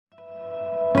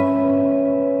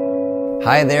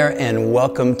Hi there, and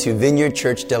welcome to Vineyard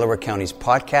Church Delaware County's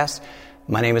podcast.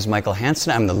 My name is Michael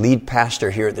Hansen. I'm the lead pastor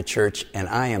here at the church, and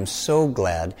I am so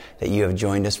glad that you have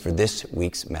joined us for this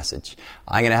week's message.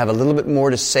 I'm going to have a little bit more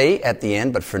to say at the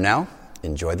end, but for now,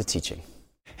 enjoy the teaching.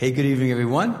 Hey, good evening,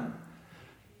 everyone.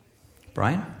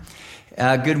 Brian?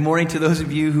 Good morning to those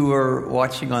of you who are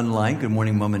watching online. Good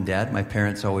morning, Mom and Dad. My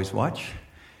parents always watch.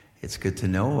 It's good to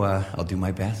know. I'll do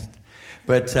my best.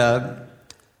 But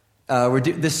we're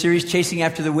this series, Chasing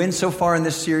After the Wind. So far in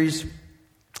this series,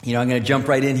 I'm going to jump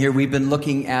right in here. We've been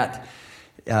looking at,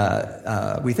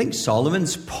 we think,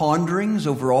 Solomon's ponderings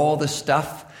over all the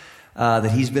stuff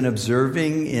that he's been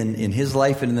observing in his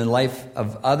life and in the life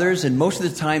of others. And most of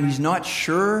the time, he's not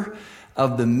sure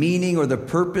of the meaning or the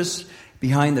purpose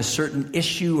behind a certain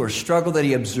issue or struggle that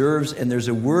he observes. And there's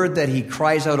a word that he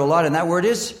cries out a lot, and that word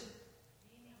is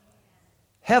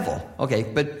Hevel. Okay,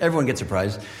 but everyone gets a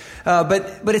prize.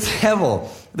 But it's Hevel.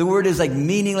 The word is like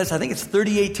meaningless. I think it's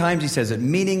 38 times he says it.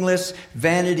 Meaningless,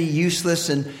 vanity, useless,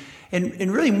 and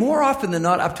really more often than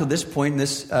not up to this point,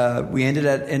 we ended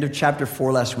at end of chapter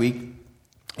 4 last week.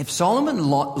 If Solomon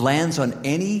lands on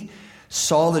any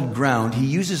solid ground, he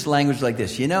uses language like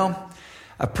this.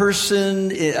 A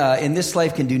person in this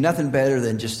life can do nothing better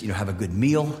than just have a good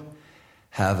meal,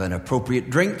 have an appropriate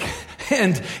drink,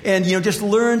 and just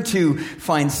learn to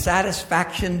find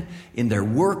satisfaction in their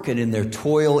work and in their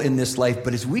toil in this life.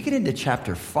 But as we get into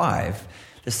chapter 5,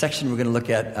 the section we're going to look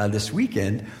at this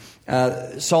weekend,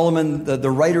 Solomon,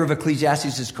 the writer of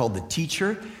Ecclesiastes, is called the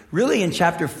teacher. Really, in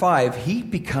chapter 5, he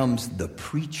becomes the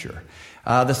preacher.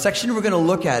 The section we're going to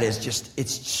look at is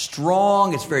it's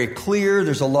strong, it's very clear,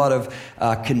 there's a lot of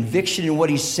conviction in what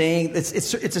he's saying.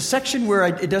 It's a section where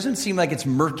it doesn't seem like it's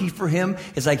murky for him.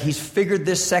 It's like he's figured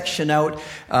this section out.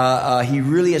 He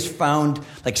really has found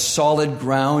like solid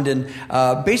ground. And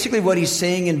basically what he's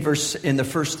saying in the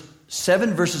first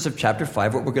 7 verses of chapter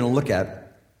 5, what we're going to look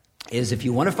at is if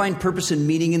you want to find purpose and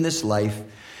meaning in this life,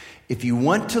 if you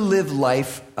want to live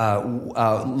life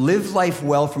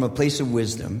well from a place of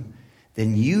wisdom,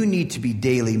 then you need to be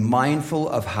daily mindful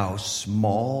of how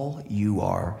small you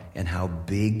are and how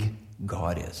big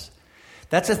God is.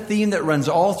 That's a theme that runs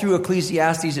all through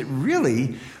Ecclesiastes. It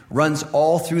really runs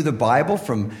all through the Bible,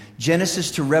 from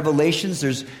Genesis to Revelations.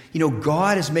 There's,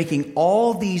 God is making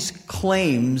all these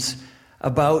claims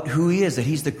about who he is, that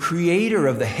he's the creator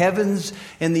of the heavens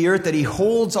and the earth, that he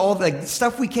holds all the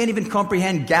stuff we can't even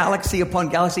comprehend, galaxy upon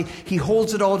galaxy. He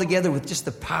holds it all together with just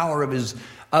the power of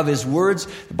his words.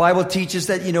 The Bible teaches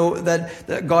that,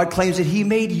 that God claims that he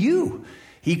made you.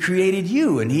 He created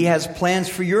you, and he has plans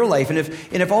for your life. And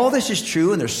if all this is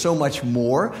true, and there's so much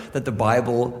more that the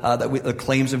Bible, the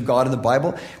claims of God in the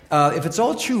Bible, if it's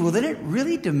all true, well, then it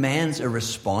really demands a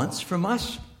response from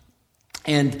us.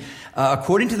 And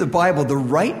according to the Bible, the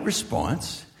right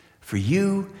response for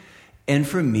you and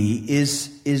for me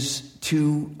is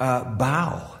to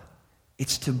bow.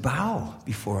 It's to bow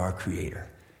before our Creator.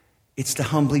 It's to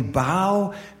humbly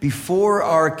bow before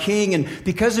our King. And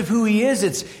because of who he is,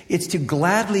 it's to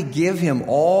gladly give him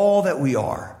all that we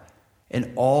are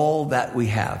and all that we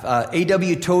have.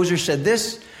 A.W. Tozer said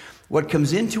this: what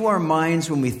comes into our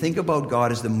minds when we think about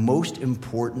God is the most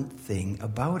important thing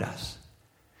about us.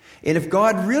 And if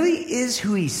God really is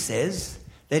who he says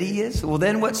that he is, well,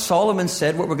 then what Solomon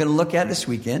said, what we're going to look at this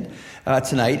weekend,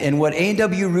 tonight, and what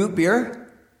A.W. Root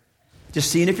Beer,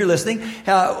 just seeing if you're listening,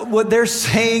 what they're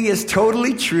saying is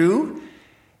totally true.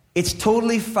 It's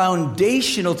totally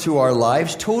foundational to our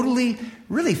lives, totally,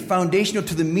 really foundational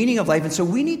to the meaning of life. And so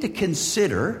we need to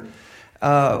consider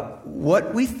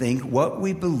what we think, what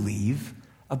we believe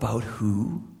about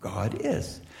who God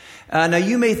is. Now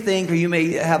you may think, or you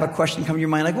may have a question come to your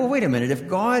mind, like, well, wait a minute, if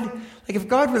God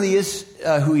really is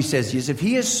who he says he is, if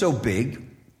he is so big,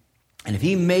 and if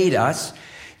he made us,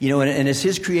 and as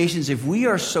his creations, if we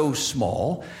are so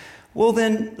small, well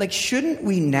then, shouldn't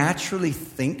we naturally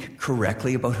think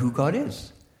correctly about who God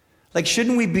is?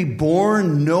 Shouldn't we be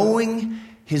born knowing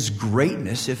his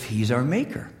greatness if he's our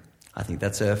maker? I think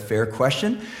that's a fair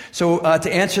question. So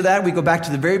to answer that, we go back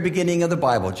to the very beginning of the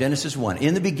Bible, Genesis 1.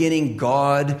 In the beginning,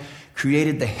 God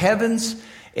created the heavens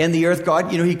and the earth.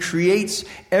 God, he creates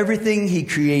everything. He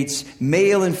creates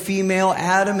male and female,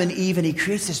 Adam and Eve, and he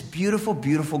creates this beautiful,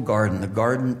 beautiful garden, the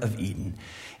Garden of Eden.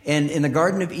 And in the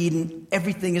Garden of Eden,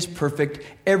 everything is perfect.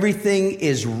 Everything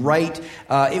is right.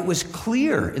 It was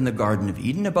clear in the Garden of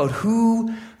Eden about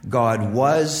who God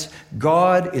was.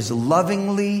 God is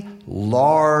lovingly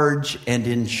large and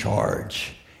in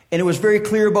charge. And it was very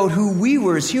clear about who we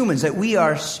were as humans, that we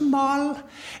are small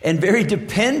and very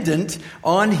dependent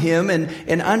on him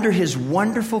and under his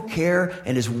wonderful care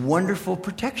and his wonderful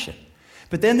protection.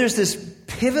 But then there's this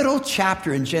pivotal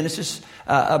chapter in Genesis,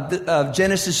 of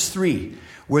Genesis 3,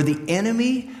 where the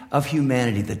enemy of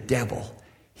humanity, the devil,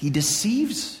 he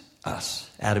deceives us,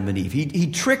 Adam and Eve.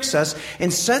 He tricks us,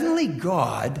 and suddenly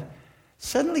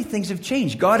things have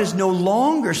changed. God is no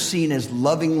longer seen as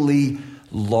lovingly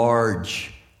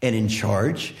large and in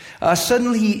charge.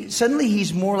 Suddenly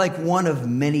he's more like one of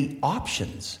many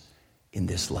options in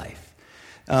this life.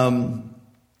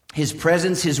 His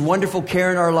presence, his wonderful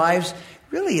care in our lives,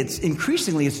 really,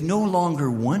 it's no longer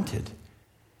wanted.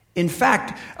 In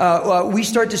fact, we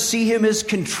start to see him as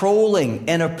controlling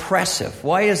and oppressive.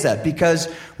 Why is that? Because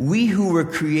we who were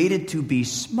created to be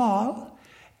small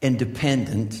and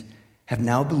dependent have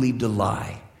now believed a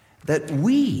lie that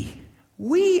we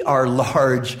are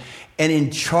large and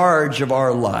in charge of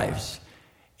our lives.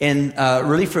 And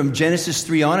really from Genesis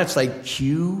 3 on, it's like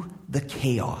cue the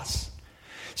chaos.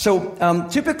 So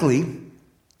typically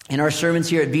in our sermons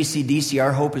here at VCDC,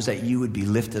 our hope is that you would be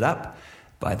lifted up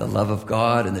by the love of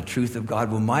God and the truth of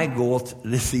God. Well, my goal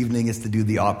this evening is to do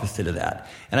the opposite of that.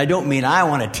 And I don't mean I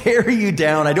want to tear you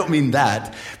down. I don't mean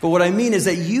that. But what I mean is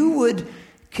that you would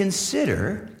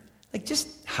consider just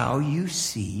how you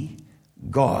see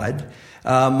God.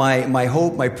 My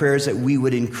hope, my prayer is that we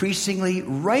would increasingly,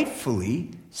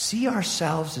 rightfully, see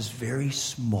ourselves as very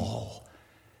small.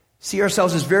 See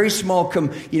ourselves as very small,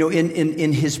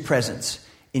 in His presence,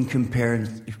 in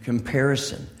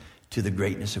comparison to the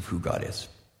greatness of who God is.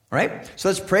 All right? So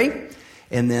let's pray,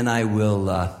 and then I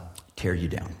will tear you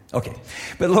down. Okay.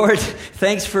 But Lord,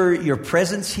 thanks for your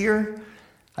presence here.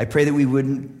 I pray that we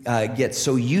wouldn't get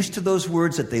so used to those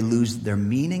words that they lose their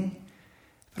meaning.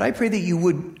 But I pray that you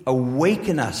would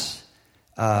awaken us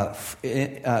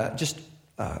in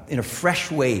a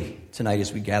fresh way tonight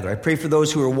as we gather. I pray for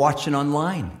those who are watching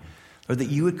online, Lord, that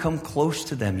you would come close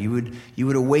to them. You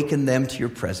would awaken them to your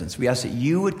presence. We ask that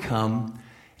you would come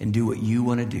and do what you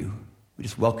want to do. We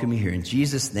just welcome you here. In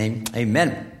Jesus' name,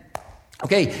 amen.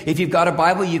 Okay, if you've got a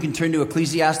Bible, you can turn to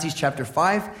Ecclesiastes chapter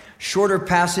 5. Shorter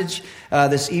passage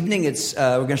this evening. We're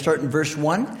going to start in verse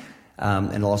 1,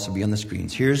 and it'll also be on the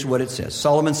screens. Here's what it says.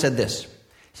 Solomon said this. He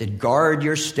said, "Guard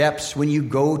your steps when you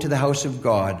go to the house of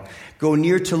God. Go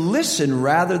near to listen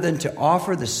rather than to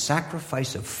offer the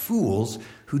sacrifice of fools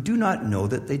who do not know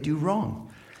that they do wrong.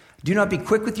 Do not be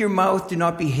quick with your mouth. Do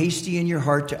not be hasty in your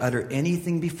heart to utter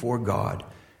anything before God.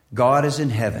 God is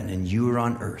in heaven and you are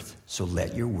on earth, so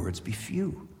let your words be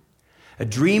few. A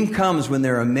dream comes when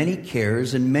there are many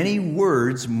cares, and many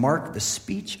words mark the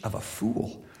speech of a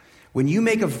fool. When you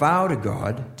make a vow to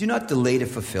God, do not delay to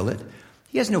fulfill it.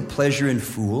 He has no pleasure in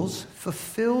fools.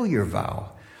 Fulfill your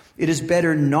vow. It is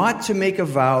better not to make a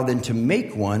vow than to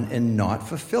make one and not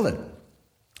fulfill it.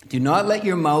 Do not let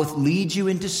your mouth lead you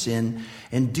into sin,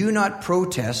 and do not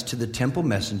protest to the temple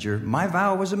messenger, 'My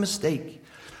vow was a mistake.'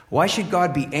 Why should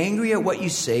God be angry at what you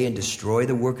say and destroy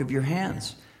the work of your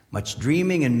hands? Much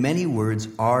dreaming and many words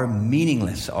are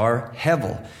meaningless, are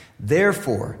hevel.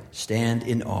 Therefore, stand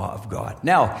in awe of God."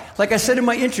 Now, like I said in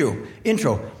my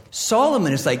intro,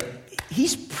 Solomon is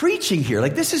he's preaching here.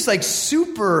 This is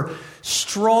super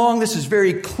strong. This is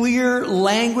very clear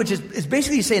language. It's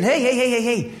basically saying,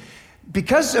 hey.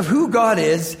 Because of who God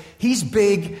is, He's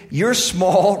big, you're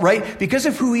small, right? Because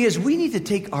of who He is, we need to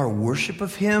take our worship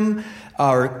of Him,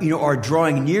 our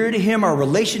drawing near to Him, our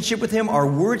relationship with Him, our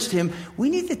words to Him. We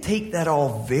need to take that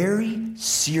all very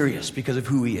serious because of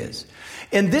who He is.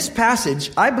 In this passage,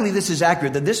 I believe this is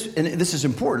accurate, and this is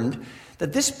important,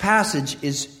 that this passage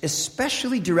is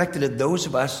especially directed at those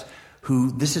of us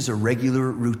who this is a regular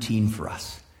routine for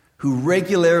us, who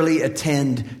regularly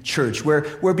attend church,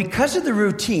 where because of the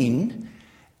routine,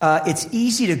 it's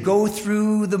easy to go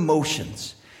through the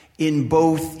motions in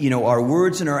both, our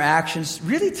words and our actions,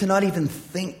 really to not even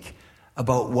think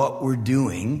about what we're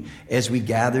doing as we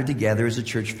gather together as a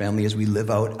church family, as we live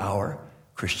out our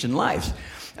Christian lives.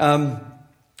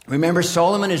 Remember,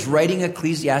 Solomon is writing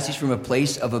Ecclesiastes from a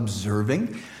place of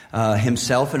observing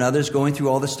himself and others going through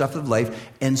all the stuff of life.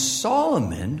 And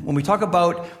Solomon, when we talk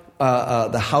about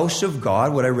the house of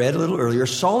God, what I read a little earlier,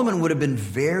 Solomon would have been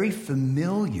very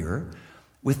familiar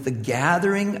with the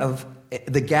gathering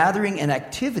and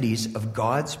activities of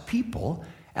God's people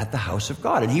at the house of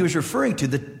God. And he was referring to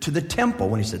the temple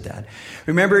when he said that.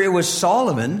 Remember, it was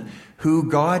Solomon who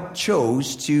God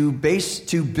chose to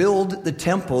build the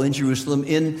temple in Jerusalem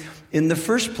in the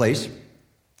first place.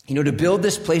 To build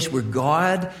this place where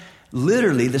God,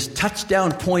 literally this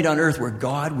touchdown point on earth where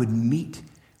God would meet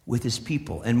with his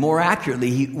people. And more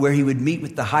accurately, where he would meet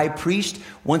with the high priest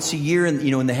once a year, and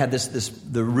and they had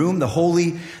the room, the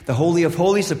holy of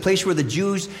holies, the place where the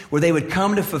Jews, where they would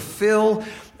come to fulfill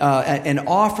and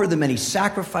offer the many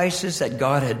sacrifices that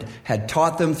God had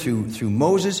taught them through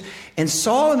Moses. And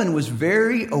Solomon was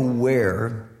very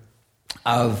aware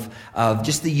of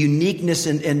just the uniqueness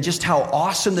and just how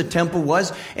awesome the temple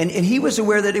was. And he was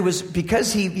aware that it was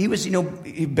because he was,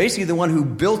 basically the one who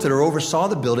built it or oversaw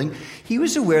the building. He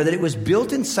was aware that it was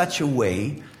built in such a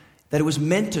way that it was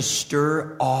meant to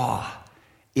stir awe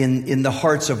in the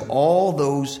hearts of all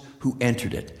those who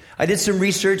entered it. I did some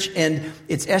research, and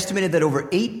it's estimated that over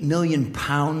 8 million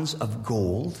pounds of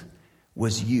gold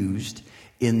was used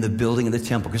in the building of the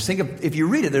temple. Because think of, if you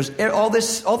read it, there's all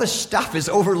this stuff is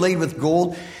overlaid with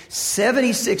gold.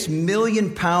 76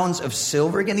 million pounds of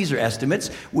silver, again, these are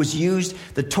estimates, was used.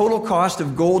 The total cost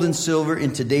of gold and silver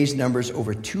in today's numbers,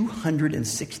 over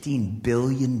 $216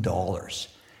 billion.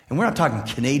 And we're not talking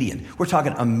Canadian. We're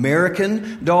talking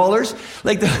American dollars.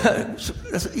 Like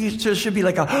it should be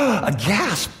like a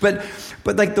gasp. But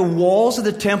like the walls of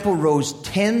the temple rose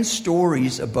 10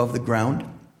 stories above the ground.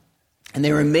 And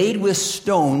they were made with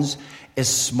stones as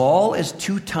small as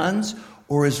 2 tons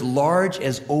or as large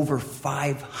as over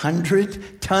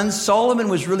 500 tons. Solomon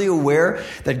was really aware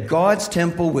that God's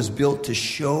temple was built to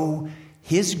show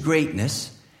his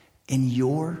greatness in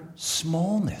your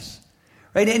smallness.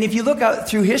 Right? And if you look out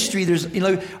through history,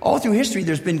 all through history,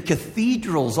 there's been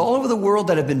cathedrals all over the world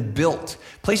that have been built,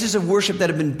 places of worship that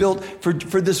have been built for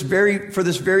this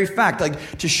very fact,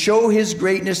 like to show his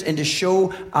greatness and to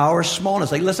show our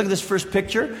smallness. Like, let's look at this first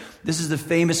picture. This is the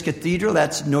famous cathedral.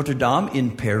 That's Notre Dame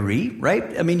in Paris,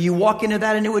 right? I mean, you walk into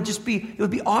that and it would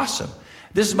be awesome.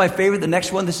 This is my favorite. The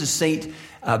next one, this is St.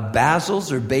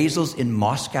 Basil's in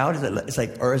Moscow. It's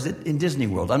like, or is it in Disney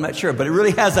World? I'm not sure, but it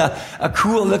really has a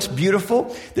cool, it looks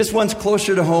beautiful. This one's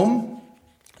closer to home.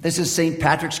 This is St.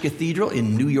 Patrick's Cathedral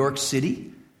in New York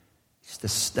City. It's the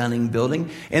stunning building.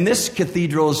 And this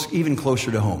cathedral is even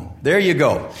closer to home. There you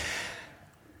go.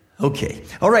 Okay.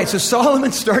 All right. So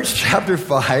Solomon starts chapter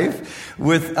 5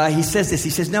 with, he says this. He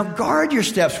says, now guard your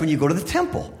steps when you go to the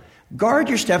temple. Guard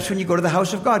your steps when you go to the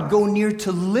house of God. Go near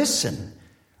to listen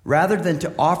rather than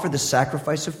to offer the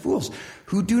sacrifice of fools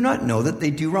who do not know that they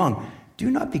do wrong.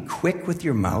 Do not be quick with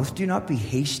your mouth. Do not be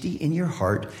hasty in your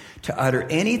heart to utter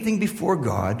anything before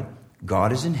God.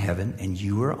 God is in heaven and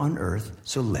you are on earth,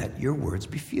 so let your words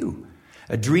be few.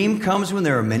 A dream comes when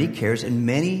there are many cares, and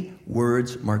many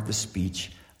words mark the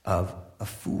speech of a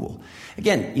fool.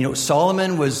 Again,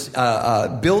 Solomon was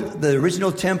built the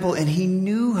original temple, and he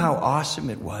knew how awesome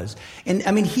it was. And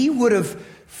I mean, he would have,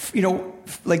 he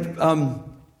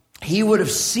would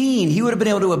have been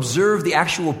able to observe the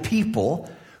actual people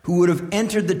who would have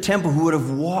entered the temple, who would have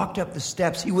walked up the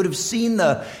steps. He would have seen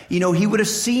the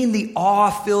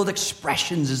awe-filled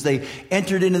expressions as they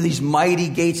entered into these mighty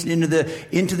gates and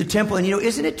into the temple. And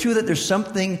isn't it true that there's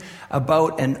something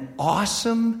about an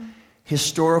awesome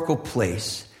historical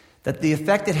place that the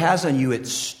effect it has on you, it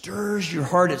stirs your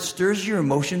heart, it stirs your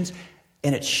emotions,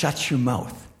 and it shuts your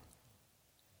mouth?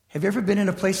 Have you ever been in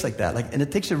a place like that? And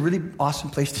it takes a really awesome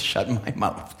place to shut my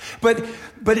mouth. But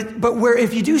where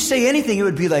if you do say anything, it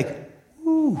would be like,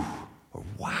 ooh, or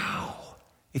wow,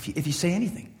 if you say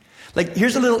anything. Like,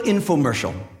 here's a little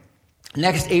infomercial.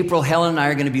 Next April, Helen and I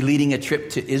are going to be leading a trip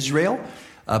to Israel,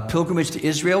 a pilgrimage to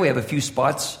Israel. We have a few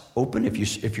spots open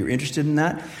if you're interested in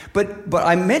that. But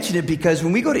I mention it because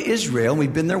when we go to Israel, and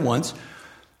we've been there once,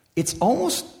 it's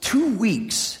almost 2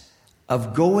 weeks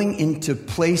of going into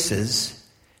places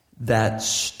that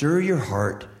stir your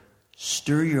heart,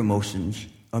 stir your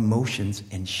emotions,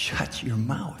 and shut your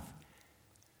mouth.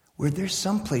 Where there's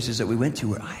some places that we went to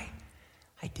where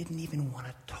I didn't even want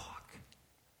to talk,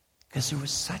 because there was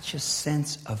such a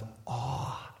sense of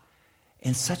awe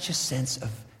and such a sense of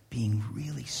being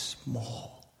really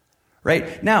small.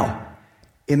 Right? Now,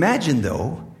 imagine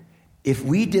though, if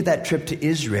we did that trip to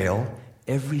Israel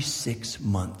every 6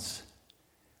 months.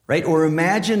 Right? Or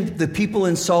imagine the people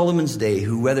in Solomon's day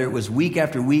who, whether it was week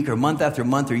after week or month after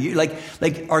month or year,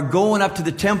 like are going up to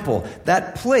the temple.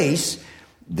 That place,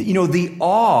 the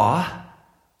awe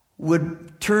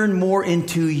would turn more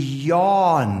into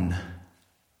yawn.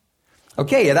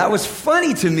 Okay, yeah, that was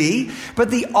funny to me, but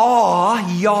the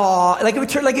yaw, it would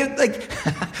turn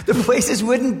the places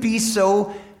wouldn't be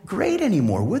so great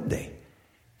anymore, would they?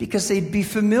 Because they'd be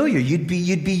familiar. You'd be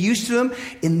used to them.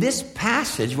 In this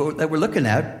passage that we're looking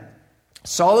at,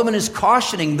 Solomon is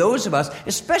cautioning those of us,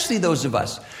 especially those of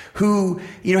us who,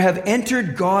 have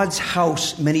entered God's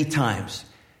house many times.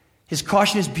 His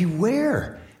caution is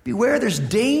beware. Beware, there's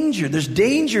danger. There's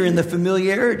danger in the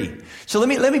familiarity. So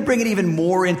let me bring it even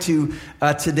more into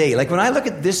today. Like when I look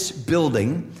at this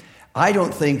building, I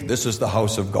don't think this is the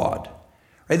house of God.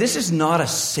 Right? This is not a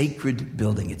sacred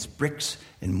building. It's bricks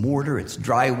and mortar. It's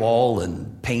drywall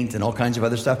and paint and all kinds of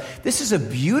other stuff. This is a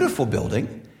beautiful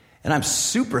building, and I'm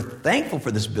super thankful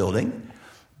for this building,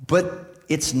 but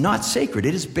it's not sacred.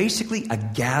 It is basically a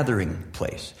gathering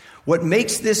place. What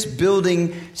makes this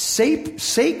building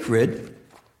sacred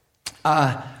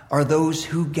are those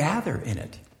who gather in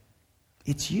it.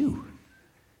 It's you.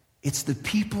 It's the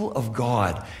people of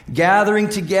God gathering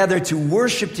together to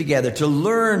worship together, to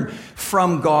learn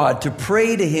from God, to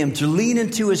pray to Him, to lean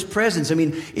into His presence. I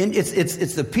mean,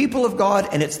 it's the people of God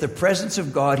and it's the presence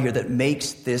of God here that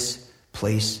makes this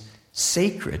place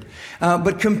sacred.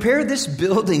 But compare this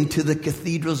building to the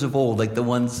cathedrals of old, like the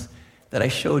ones that I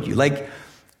showed you. Like,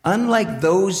 unlike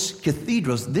those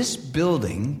cathedrals, this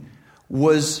building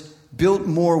was built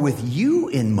more with you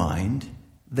in mind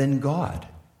than God.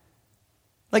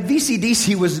 Like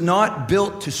VCDC was not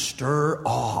built to stir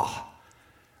awe,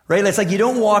 right? It's like you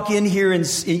don't walk in here and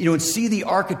see the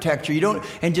architecture. You don't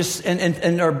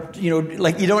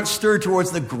like you don't stir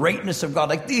towards the greatness of God.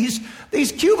 Like these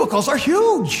cubicles are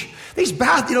huge. These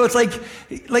it's like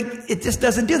it just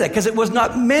doesn't do that because it was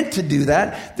not meant to do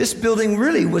that. This building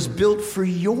really was built for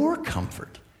your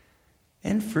comfort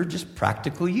and for just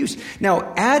practical use.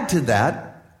 Now, add to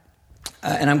that,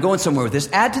 and I'm going somewhere with this,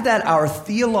 add to that our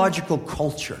theological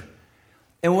culture.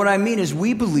 And what I mean is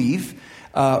we believe,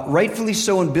 rightfully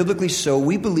so and biblically so,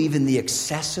 we believe in the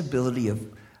accessibility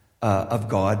of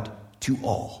God to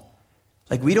all.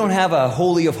 Like we don't have a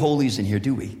holy of holies in here,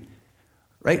 do we?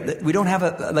 Right? We don't have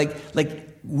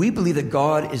we believe that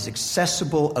God is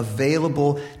accessible,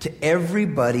 available to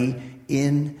everybody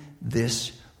in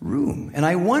this room. And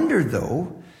I wonder,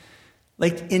 though,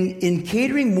 like in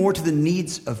catering more to the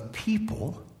needs of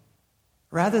people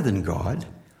rather than God,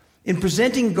 in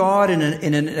presenting God in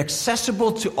an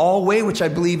accessible to all way, which I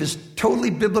believe is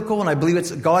totally biblical and I believe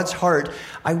it's God's heart,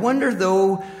 I wonder,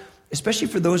 though, especially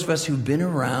for those of us who've been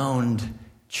around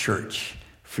church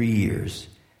for years,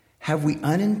 have we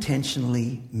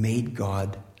unintentionally made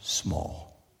God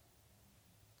small?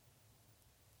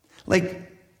 Like,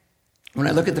 when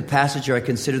I look at the passage or I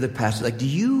consider the passage, like, do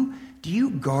you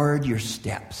guard your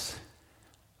steps?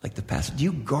 Like the passage, do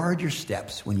you guard your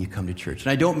steps when you come to church?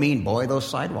 And I don't mean, boy, those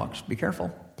sidewalks, be careful.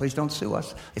 Please don't sue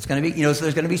us. It's going to be, so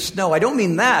there's going to be snow. I don't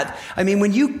mean that. I mean,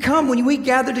 when we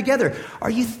gather together, are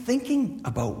you thinking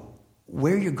about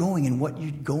where you're going and what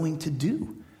you're going to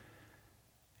do?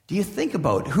 Do you think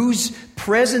about whose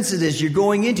presence it is you're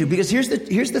going into? Because here's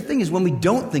the thing is when we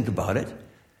don't think about it,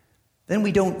 then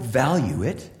we don't value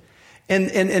it.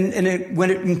 And when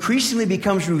it increasingly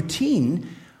becomes routine,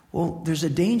 well, there's a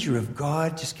danger of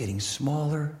God just getting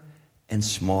smaller and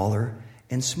smaller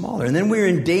and smaller. And then we're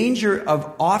in danger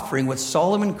of offering what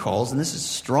Solomon calls, and this is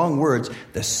strong words,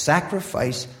 the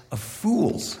sacrifice of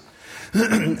fools.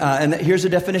 And here's a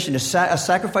definition, a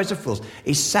sacrifice of fools.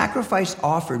 A sacrifice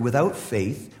offered without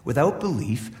faith, without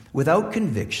belief, without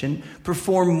conviction,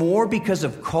 performed more because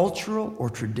of cultural or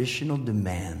traditional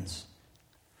demands.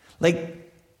 Like,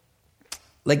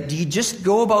 do you just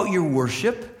go about your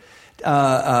worship,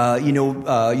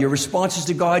 your responses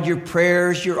to God, your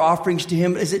prayers, your offerings to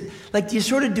Him? Is it like, do you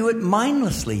sort of do it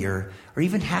mindlessly or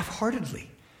even half-heartedly?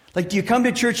 Like, do you come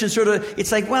to church and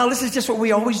it's like, well, this is just what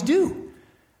we always do.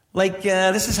 Like,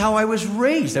 this is how I was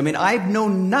raised. I mean, I've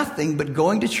known nothing but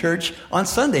going to church on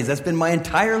Sundays. That's been my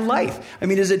entire life. I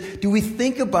mean, do we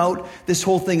think about this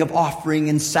whole thing of offering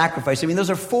and sacrifice? I mean, those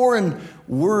are foreign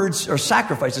words, or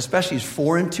sacrifice especially is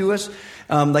foreign to us.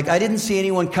 I didn't see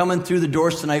anyone coming through the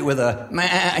doors tonight with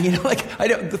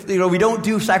we don't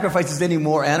do sacrifices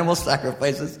anymore, animal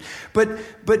sacrifices. But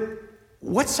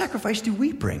what sacrifice do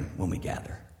we bring when we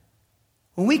gather?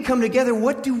 When we come together,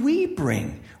 what do we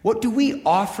bring? What do we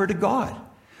offer to God?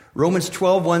 Romans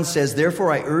 12:1 says,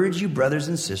 "Therefore I urge you, brothers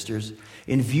and sisters,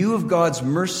 in view of God's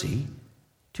mercy,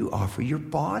 to offer your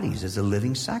bodies as a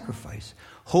living sacrifice,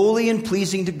 holy and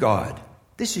pleasing to God.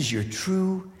 This is your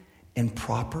true and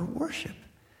proper worship."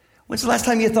 When's the last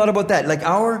time you thought about that? Like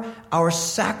our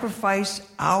sacrifice,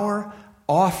 our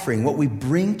offering, what we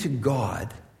bring to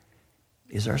God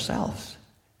is ourselves.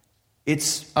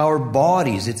 It's our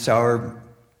bodies, it's our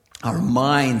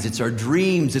minds, it's our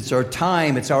dreams, it's our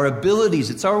time, it's our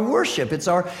abilities, it's our worship, it's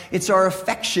our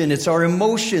affection, it's our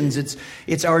emotions,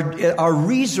 it's our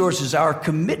resources, our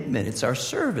commitment, it's our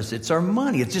service, it's our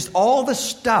money. It's just all the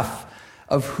stuff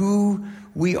of who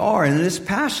we are. And in this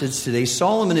passage today,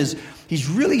 Solomon he's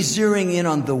really zeroing in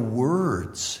on the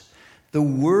words the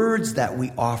words that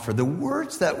we offer, the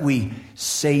words that we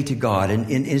say to God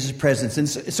in his presence. And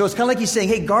so it's kind of like he's saying,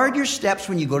 hey, guard your steps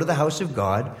when you go to the house of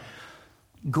God.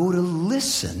 Go to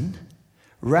listen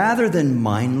rather than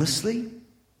mindlessly,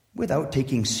 without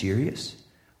taking serious,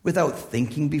 without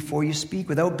thinking before you speak,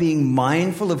 without being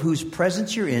mindful of whose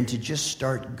presence you're in, to just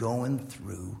start going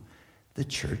through the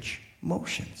church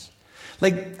motions.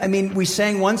 We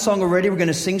sang one song already. We're going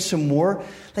to sing some more.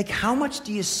 How much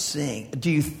do you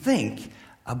think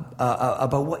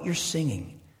about what you're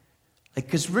singing?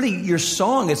 Because really, your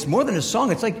song, it's more than a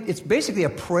song. It's basically a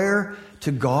prayer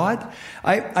to God.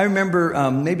 I remember,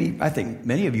 I think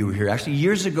many of you were here, actually,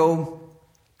 years ago,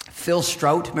 Phil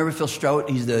Strout. Remember Phil Strout?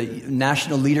 He's the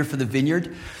national leader for the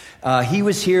Vineyard. He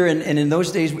was here, and in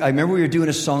those days, I remember we were doing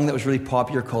a song that was really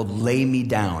popular called Lay Me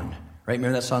Down. Right?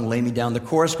 Remember that song, Lay Me Down? The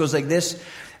chorus goes like this.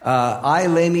 I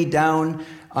lay me down.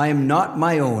 I am not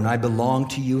my own. I belong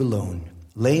to you alone.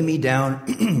 Lay me down.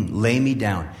 Lay me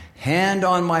down. Hand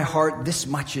on my heart. This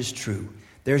much is true.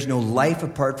 There's no life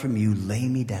apart from you. Lay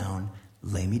me down.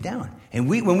 Lay me down. And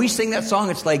when we sing that song,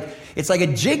 it's like a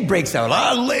jig breaks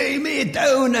out. Lay me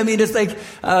down.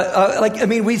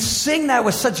 We sing that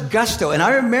with such gusto. And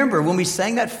I remember when we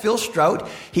sang that, Phil Strout,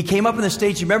 he came up on the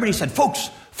stage, you remember, and he said,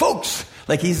 folks.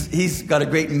 He's got a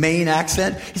great Maine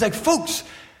accent. He's like, folks,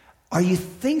 are you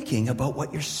thinking about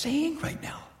what you're saying right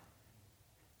now?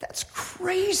 That's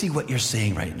crazy what you're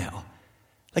saying right now.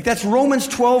 That's Romans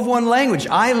 12:1 language.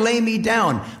 I lay me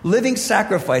down, living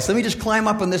sacrifice. Let me just climb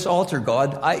up on this altar,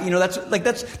 God.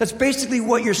 That's basically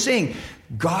what you're saying.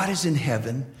 God is in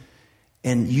heaven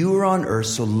and you are on earth,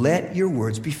 so let your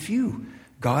words be few.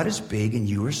 God is big and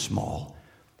you are small,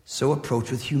 so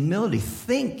approach with humility.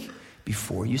 Think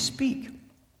before you speak.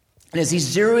 And as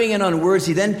he's zeroing in on words,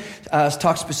 he then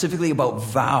talks specifically about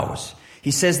vows.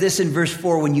 He says this in verse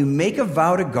 4, when you make a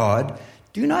vow to God,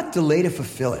 do not delay to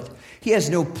fulfill it. He has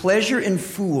no pleasure in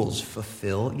fools.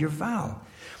 Fulfill your vow.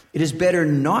 It is better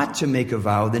not to make a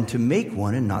vow than to make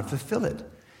one and not fulfill it.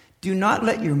 Do not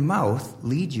let your mouth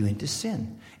lead you into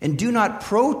sin. And do not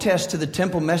protest to the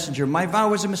temple messenger, my vow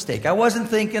was a mistake. I wasn't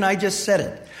thinking, I just said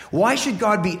it. Why should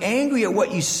God be angry at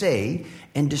what you say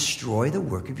and destroy the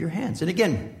work of your hands? And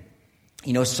again,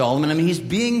 Solomon, he's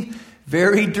being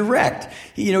very direct.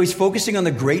 He's focusing on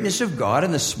the greatness of God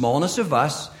and the smallness of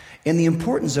us and the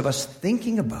importance of us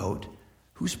thinking about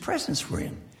whose presence we're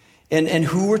in and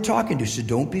who we're talking to. So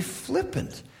don't be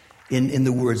flippant in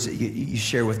the words that you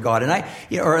share with God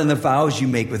or in the vows you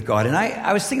make with God. And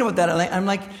I was thinking about that, and I'm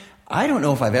like, I don't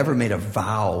know if I've ever made a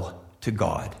vow to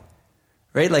God.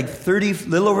 Right?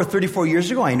 Little over 34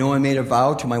 years ago, I know I made a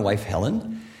vow to my wife,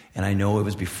 Helen. And I know it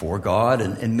was before God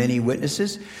and many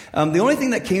witnesses. The only thing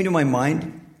that came to my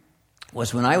mind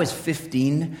was when I was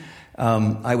 15,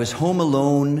 I was home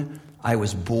alone, I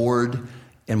was bored,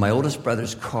 and my oldest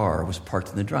brother's car was parked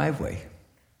in the driveway.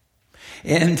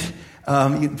 And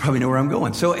you probably know where I'm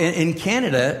going. So in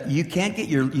Canada, you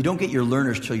don't get your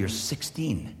learners till you're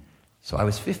 16. So I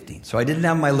was 15. So I didn't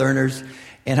have my learners,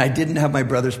 and I didn't have my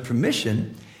brother's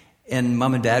permission. And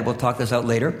Mom and Dad will talk this out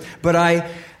later. But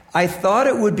I thought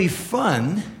it would be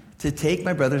fun to take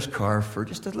my brother's car for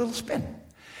just a little spin.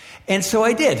 And so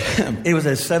I did. It was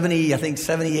a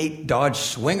 78 Dodge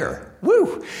Swinger.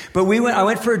 Woo! But I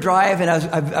went for a drive, and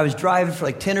I was driving for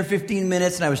 10 or 15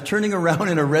 minutes, and I was turning around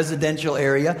in a residential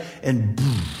area, and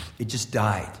boom, it just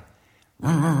died.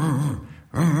 And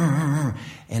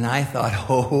I thought,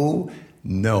 oh,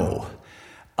 no.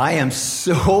 I am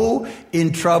so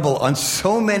in trouble on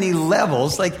so many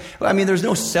levels. There's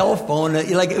no cell phone.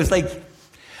 It was I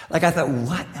thought,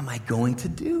 what am I going to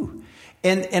do?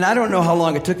 And I don't know how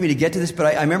long it took me to get to this, but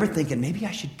I remember thinking, maybe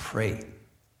I should pray.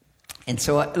 And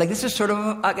so, this is sort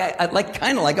of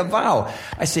kind of like a vow.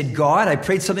 I said, God, I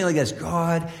prayed something like this.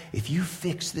 God, if you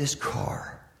fix this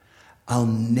car, I'll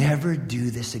never do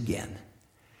this again.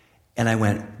 And I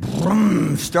went,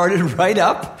 vroom, started right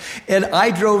up, and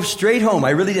I drove straight home. I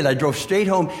really did. I drove straight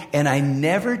home, and I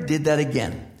never did that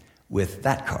again with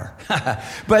that car.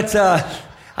 But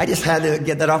I just had to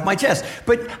get that off my chest.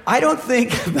 But I don't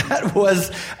think that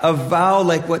was a vow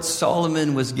like what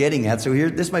Solomon was getting at. So here,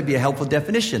 this might be a helpful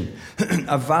definition.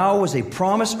 A vow was a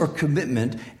promise or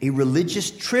commitment, a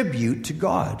religious tribute to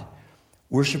God.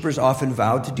 Worshippers often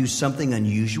vowed to do something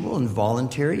unusual and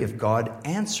voluntary if God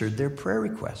answered their prayer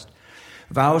request.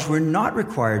 Vows were not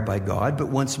required by God, but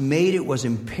once made, it was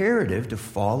imperative to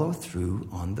follow through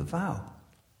on the vow.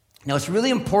 Now, it's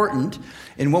really important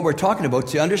in what we're talking about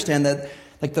to understand that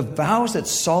the vows that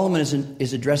Solomon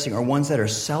is addressing are ones that are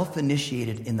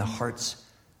self-initiated in the hearts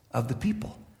of the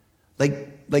people.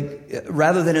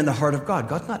 Rather than in the heart of God.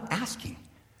 God's not asking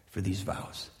for these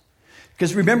vows.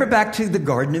 Because remember back to the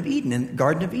Garden of Eden. In the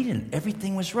Garden of Eden,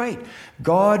 everything was right.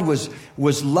 God was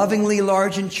lovingly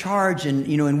large in charge,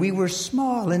 and we were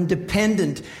small and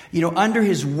dependent, under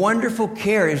his wonderful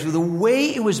care. It was the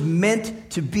way it was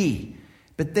meant to be.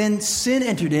 But then sin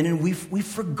entered in, and we've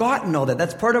forgotten all that.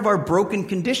 That's part of our broken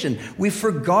condition. We've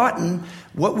forgotten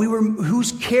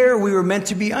whose care we were meant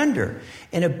to be under.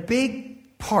 And a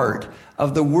big part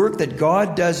of the work that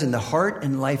God does in the heart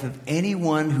and life of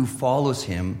anyone who follows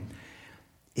him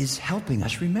is helping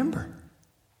us remember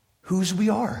whose we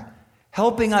are.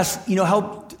 Helping us,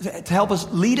 help us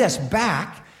lead us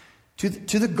back to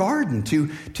the garden, to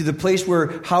the place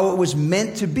where how it was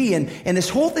meant to be. And this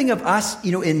whole thing of us,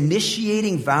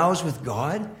 initiating vows with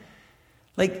God,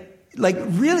 like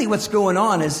really what's going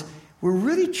on is we're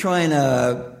really trying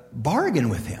to bargain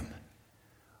with him.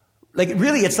 Like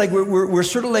really, it's like we're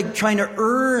sort of like trying to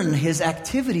earn his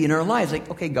activity in our lives. Like,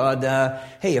 okay, God,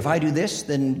 hey, if I do this,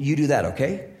 then you do that,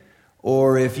 okay?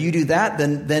 Or if you do that,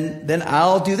 then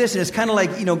I'll do this. And it's kind of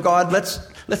like, God,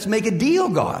 let's make a deal,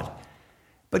 God.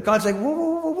 But God's like,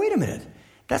 whoa, wait a minute.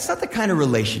 That's not the kind of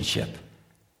relationship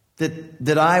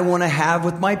that I want to have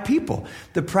with my people.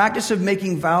 The practice of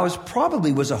making vows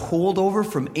probably was a holdover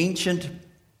from ancient,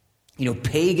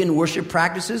 pagan worship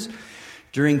practices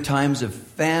during times of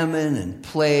famine and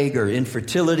plague or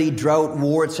infertility, drought,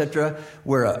 war, etc.,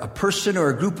 where a person or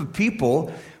a group of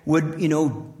people would,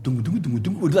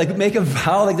 would like make a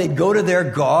vow, like they'd go to their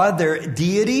God, their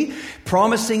deity,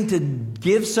 promising to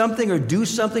give something or do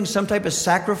something, some type of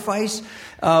sacrifice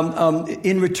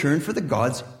in return for the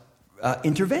God's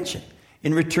intervention,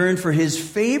 in return for his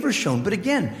favor shown. But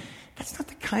again, that's not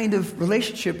the kind of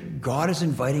relationship God is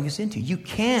inviting us into. You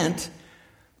can't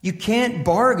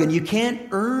bargain. You can't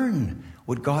earn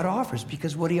what God offers,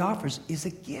 because what he offers is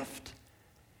a gift.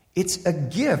 It's a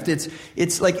gift.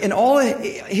 It's like in all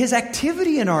his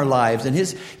activity in our lives and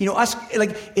his, us,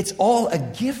 like it's all a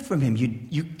gift from him.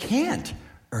 You can't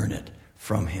earn it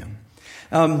from him.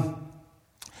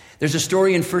 There's a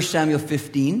story in 1 Samuel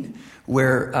 15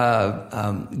 where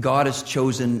God has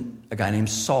chosen a guy named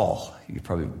Saul.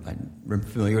 I'm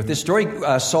familiar with this story.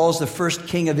 Saul's the first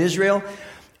king of Israel.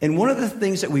 And one of the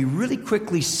things that we really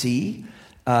quickly see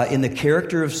in the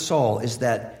character of Saul is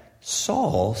that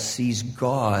Saul sees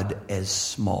God as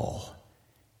small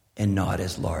and not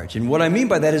as large. And what I mean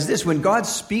by that is this: when God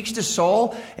speaks to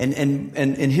Saul, and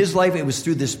in his life it was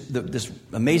through this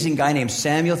amazing guy named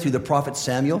Samuel, through the prophet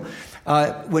Samuel.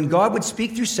 When God would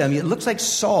speak through Samuel, it looks like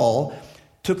Saul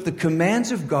took the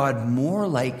commands of God more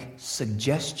like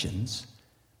suggestions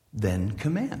than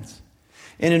commands.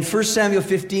 And in 1 Samuel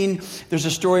 15, there's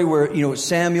a story where,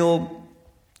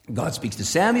 God speaks to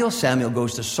Samuel. Samuel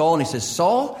goes to Saul and he says,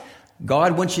 Saul,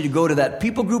 God wants you to go to that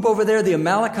people group over there, the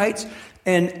Amalekites,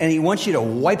 and he wants you to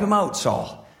wipe them out,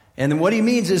 Saul. And then what he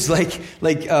means is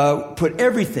put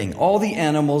everything, all the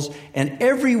animals, and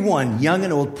everyone, young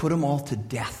and old, put them all to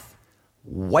death.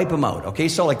 Wipe them out. Okay,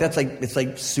 so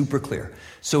it's super clear.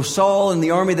 So Saul and the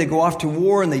army, they go off to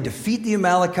war and they defeat the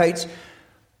Amalekites,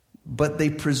 but they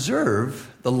preserve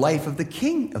the life of the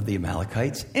king of the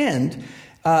Amalekites, and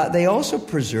they also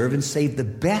preserve and save the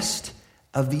best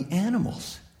of the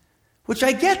animals. Which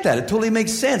I get that. It totally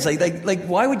makes sense. Like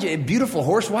why would you, a beautiful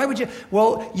horse, why would you?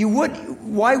 Well, you would.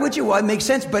 Why would you? Well, it makes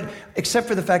sense, but except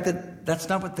for the fact that that's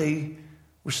not what they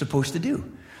were supposed to do.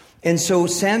 And so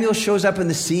Samuel shows up in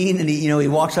the scene, and he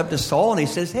walks up to Saul and he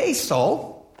says, "Hey,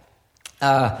 Saul."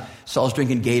 Saul's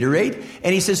drinking Gatorade,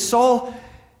 and he says, "Saul,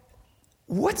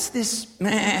 what's this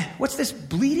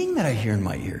bleating that I hear in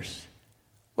my ears?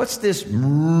 What's this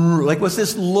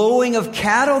lowing of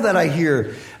cattle that I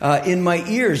hear in my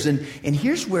ears?" And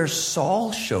here's where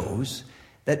Saul shows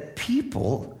that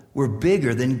people were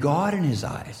bigger than God in his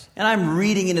eyes. And I'm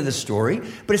reading into the story,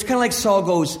 but it's kind of like Saul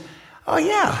goes, "Oh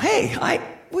yeah, hey, I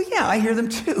hear them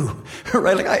too."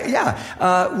 Right?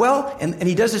 And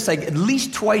he does this like at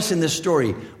least twice in this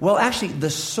story. Well, actually,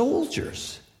 the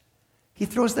soldiers, he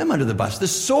throws them under the bus. The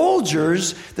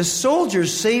soldiers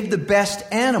saved the best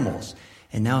animals.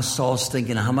 And now Saul's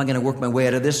thinking, how am I going to work my way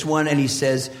out of this one? And he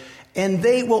says,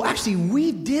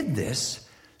 we did this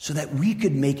so that we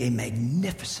could make a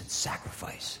magnificent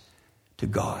sacrifice to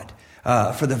God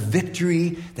for the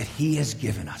victory that he has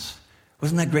given us.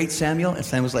 Wasn't that great, Samuel? And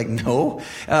Samuel's like, no.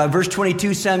 Verse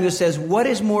 22, Samuel says, "What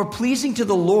is more pleasing to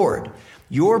the Lord,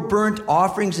 your burnt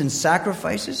offerings and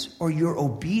sacrifices, or your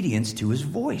obedience to his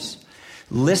voice?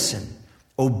 Listen,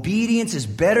 Obedience is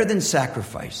better than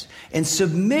sacrifice, and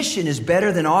submission is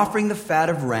better than offering the fat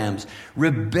of rams.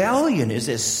 Rebellion is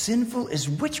as sinful as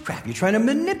witchcraft. You're trying to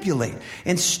manipulate.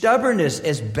 And stubbornness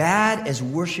as bad as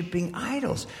worshiping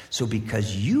idols. So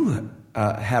because you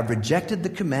have rejected the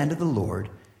command of the Lord,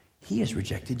 he has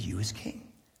rejected you as king.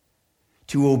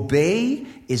 To obey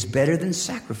is better than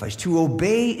sacrifice. To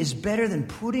obey is better than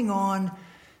putting on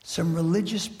some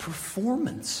religious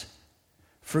performance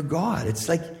for God. It's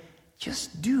like,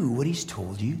 just do what he's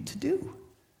told you to do.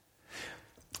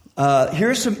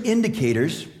 Here are some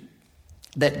indicators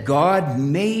that God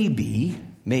may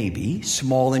be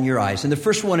small in your eyes. And the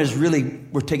first one is really,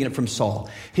 we're taking it from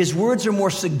Saul. His words are more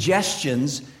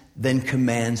suggestions than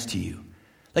commands to you.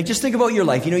 Like, just think about your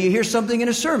life. You hear something in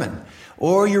a sermon,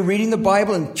 or you're reading the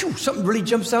Bible and something really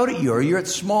jumps out at you, or you're at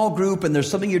small group and there's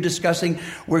something you're discussing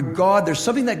where there's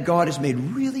something that God has made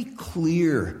really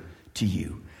clear to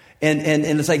you. And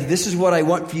it's like, this is what I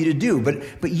want for you to do.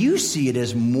 But you see it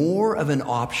as more of an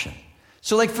option.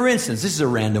 So like, for instance, this is a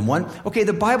random one. Okay,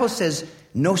 the Bible says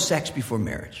no sex before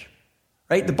marriage.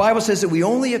 Right? The Bible says that we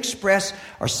only express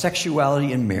our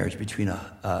sexuality in marriage between a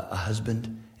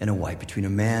husband and a wife, between a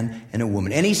man and a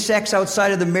woman. Any sex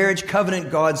outside of the marriage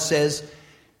covenant, God says,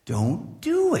 don't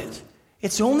do it.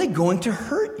 It's only going to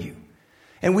hurt you.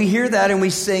 And we hear that and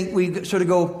we sort of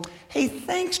go, hey,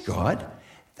 thanks, God.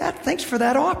 Thanks for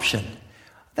that option.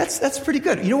 That's pretty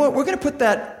good. You know what? We're going to put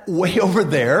that way over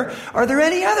there. Are there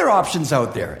any other options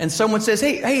out there? And someone says,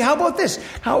 hey, how about this?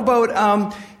 How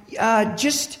about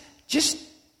just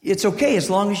it's okay as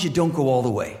long as you don't go all the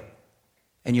way.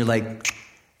 And you're like,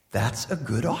 that's a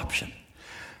good option.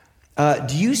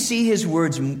 Do you see his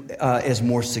words as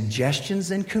more suggestions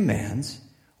than commands?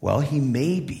 Well, he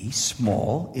may be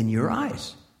small in your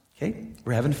eyes. Okay?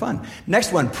 We're having fun.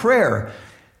 Next one, prayer.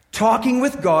 Talking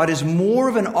with God is more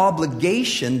of an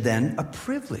obligation than a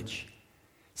privilege.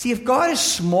 See, if God is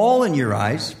small in your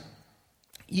eyes,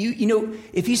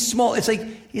 if he's small, it's like,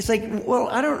 well,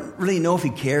 I don't really know if he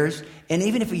cares. And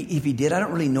even if he did, I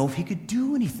don't really know if he could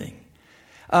do anything.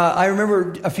 I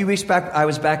remember a few weeks back, I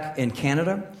was back in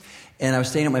Canada, and I was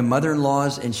staying at my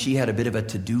mother-in-law's, and she had a bit of a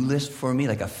to-do list for me,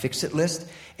 like a fix-it list.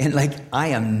 And like, I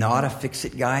am not a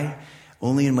fix-it guy.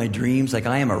 Only in my dreams. Like,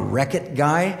 I am a wreck-it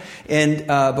guy. And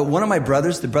but one of my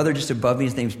brothers, the brother just above me,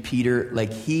 his name's Peter,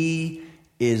 like, he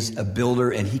is a builder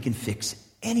and he can fix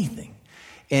anything.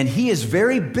 And he is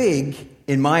very big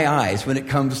in my eyes when it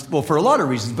comes, well, for a lot of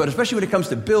reasons, but especially when it comes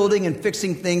to building and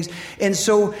fixing things. And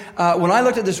so when I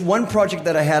looked at this one project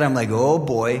that I had, I'm like, oh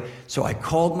boy. So I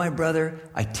called my brother.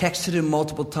 I texted him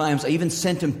multiple times. I even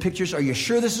sent him pictures. Are you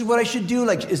sure this is what I should do?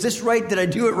 Like, is this right? Did I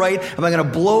do it right? Am I going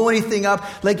to blow anything up?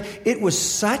 Like, it was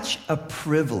such a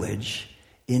privilege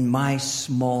in my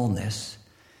smallness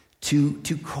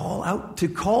to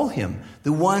call him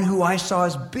the one who I saw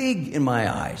as big in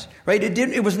my eyes, right?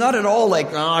 It was not at all like,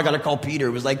 oh, I got to call Peter.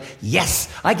 It was like,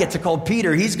 yes, I get to call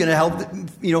Peter. He's going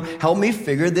to help me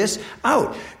figure this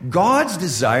out. God's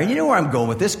desire, and you know where I'm going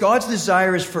with this. God's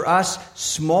desire is for us,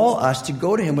 small us, to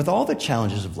go to him with all the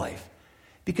challenges of life,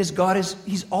 because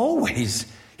he's always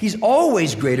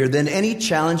greater than any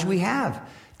challenge we have.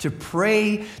 To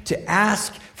pray, to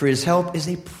ask for his help is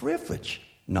a privilege,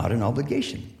 not an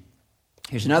obligation.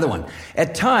 Here's another one.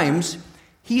 At times,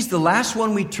 he's the last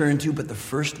one we turn to, but the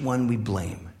first one we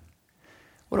blame.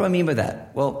 What do I mean by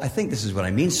that? Well, I think this is what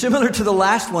I mean. Similar to the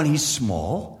last one, he's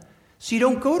small, so you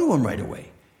don't go to him right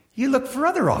away. You look for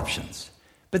other options.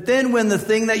 But then when the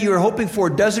thing that you were hoping for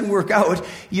doesn't work out,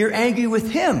 you're angry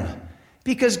with him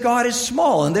because God is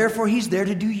small, and therefore he's there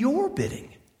to do your bidding.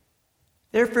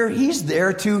 Therefore, he's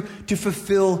there to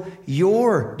fulfill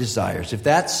your desires. If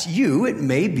that's you, it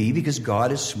may be because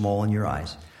God is small in your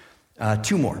eyes.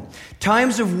 Two more.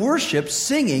 Times of worship,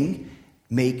 singing,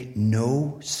 make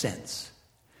no sense.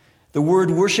 The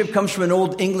word worship comes from an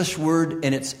old English word,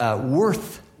 and it's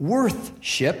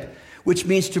worthship, which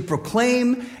means to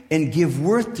proclaim and give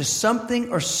worth to something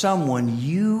or someone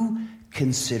you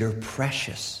consider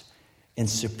precious and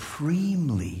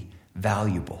supremely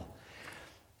valuable.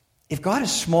 If God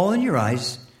is small in your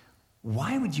eyes,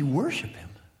 why would you worship him?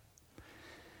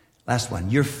 Last one.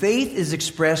 Your faith is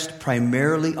expressed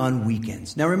primarily on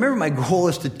weekends. Now remember, my goal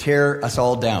is to tear us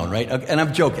all down, right? And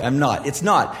I'm joking. I'm not. It's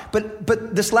not.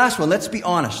 But this last one, let's be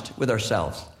honest with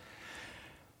ourselves.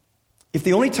 If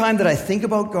the only time that I think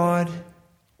about God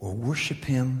or worship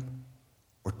him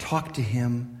or talk to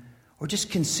him or just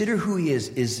consider who he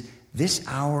is this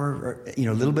hour or a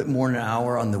little bit more than an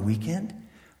hour on the weekend,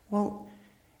 well,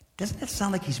 doesn't that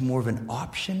sound like he's more of an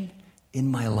option in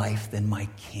my life than my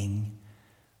king,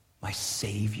 my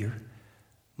savior,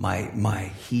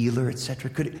 my healer, etc.?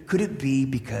 Could it be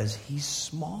because he's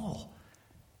small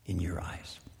in your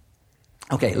eyes?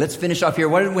 Okay, let's finish off here.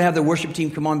 Why don't we have the worship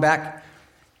team come on back?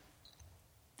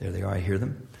 There they are, I hear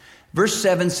them. Verse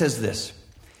 7 says this.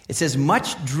 It says,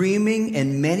 much dreaming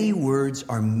and many words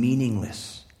are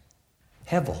meaningless.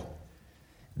 Hevel.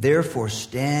 Therefore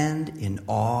stand in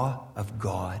awe of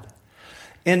God.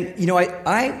 And,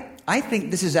 I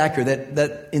think this is accurate,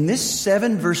 that in this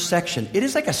 7-verse section, it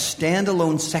is like a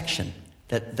standalone section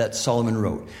that Solomon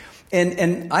wrote.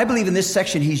 And I believe in this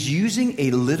section, he's using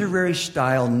a literary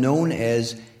style known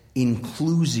as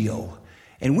inclusio.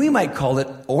 And we might call it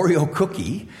Oreo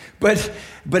cookie, but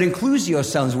inclusio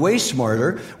sounds way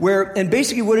smarter. And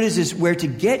basically what it is where to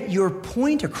get your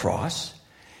point across,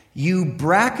 you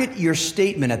bracket your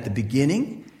statement at the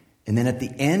beginning and then at the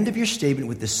end of your statement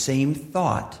with the same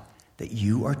thought that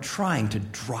you are trying to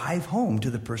drive home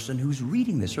to the person who's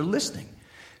reading this or listening.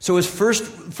 So his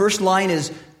first line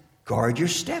is, guard your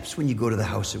steps when you go to the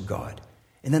house of God.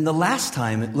 And then the last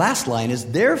line is,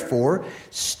 therefore,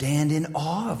 stand in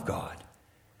awe of God.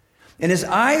 And as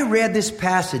I read this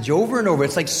passage over and over,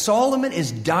 it's like Solomon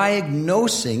is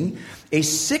diagnosing a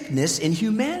sickness in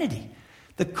humanity.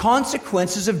 The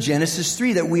consequences of Genesis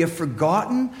 3, that we have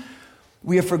forgotten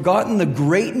the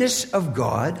greatness of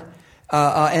God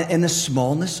and the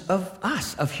smallness of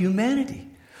us, of humanity.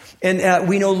 And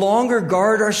we no longer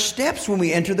guard our steps when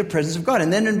we enter the presence of God.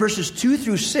 And then in verses 2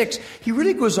 through 6, he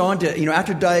really goes on to,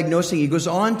 after diagnosing, he goes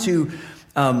on to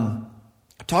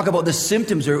talk about the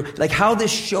symptoms, or like how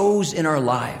this shows in our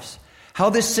lives.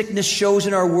 How this sickness shows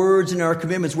in our words and our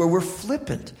commitments, where we're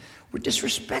flippant. We're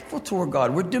disrespectful toward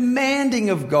God. We're demanding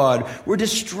of God. We're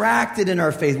distracted in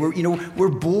our faith. We're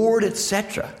bored,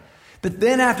 etc. But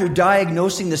then after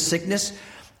diagnosing the sickness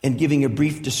and giving a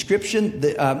brief description,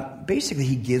 basically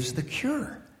he gives the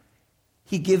cure.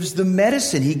 He gives the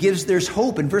medicine. There's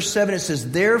hope. In verse 7 it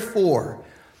says, therefore,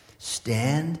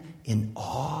 stand in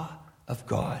awe of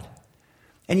God.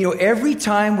 And every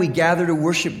time we gather to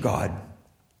worship God,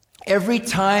 every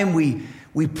time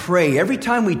we pray, every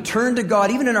time we turn to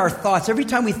God, even in our thoughts, every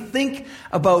time we think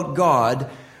about God,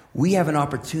 we have an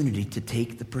opportunity to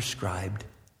take the prescribed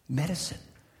medicine.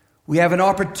 We have an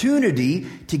opportunity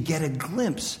to get a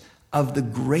glimpse of the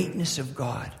greatness of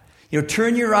God.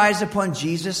 Turn your eyes upon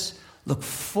Jesus, look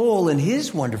full in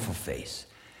his wonderful face,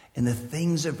 and the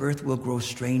things of earth will grow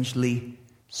strangely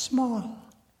small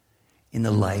in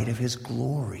the light of his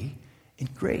glory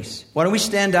and grace. Why don't we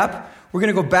stand up? We're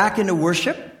going to go back into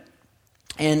worship,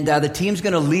 and the team's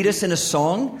going to lead us in a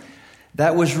song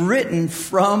that was written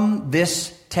from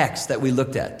this text that we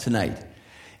looked at tonight.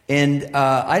 And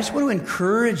I just want to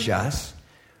encourage us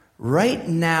right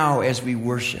now as we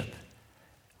worship.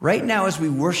 Right now as we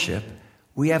worship,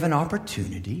 we have an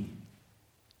opportunity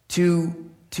to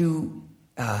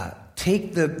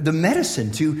take the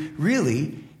medicine, to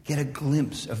really get a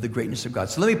glimpse of the greatness of God.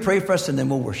 So let me pray for us and then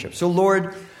we'll worship. So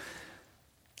Lord,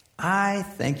 I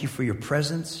thank you for your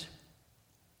presence.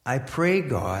 I pray,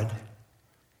 God,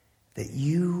 that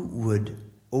you would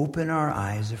open our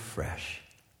eyes afresh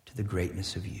to the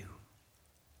greatness of you.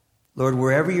 Lord,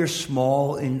 wherever you're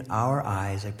small in our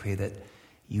eyes, I pray that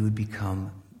you would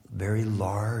become very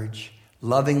large,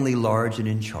 lovingly large and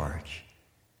in charge.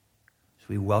 So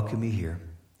we welcome you here.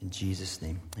 In Jesus'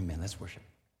 name, amen. Let's worship.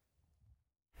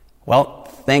 Well,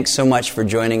 thanks so much for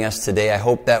joining us today. I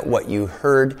hope that what you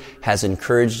heard has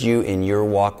encouraged you in your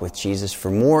walk with Jesus. For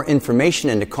more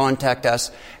information and to contact us,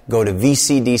 go to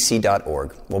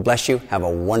vcdc.org. Well, bless you. Have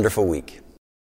a wonderful week.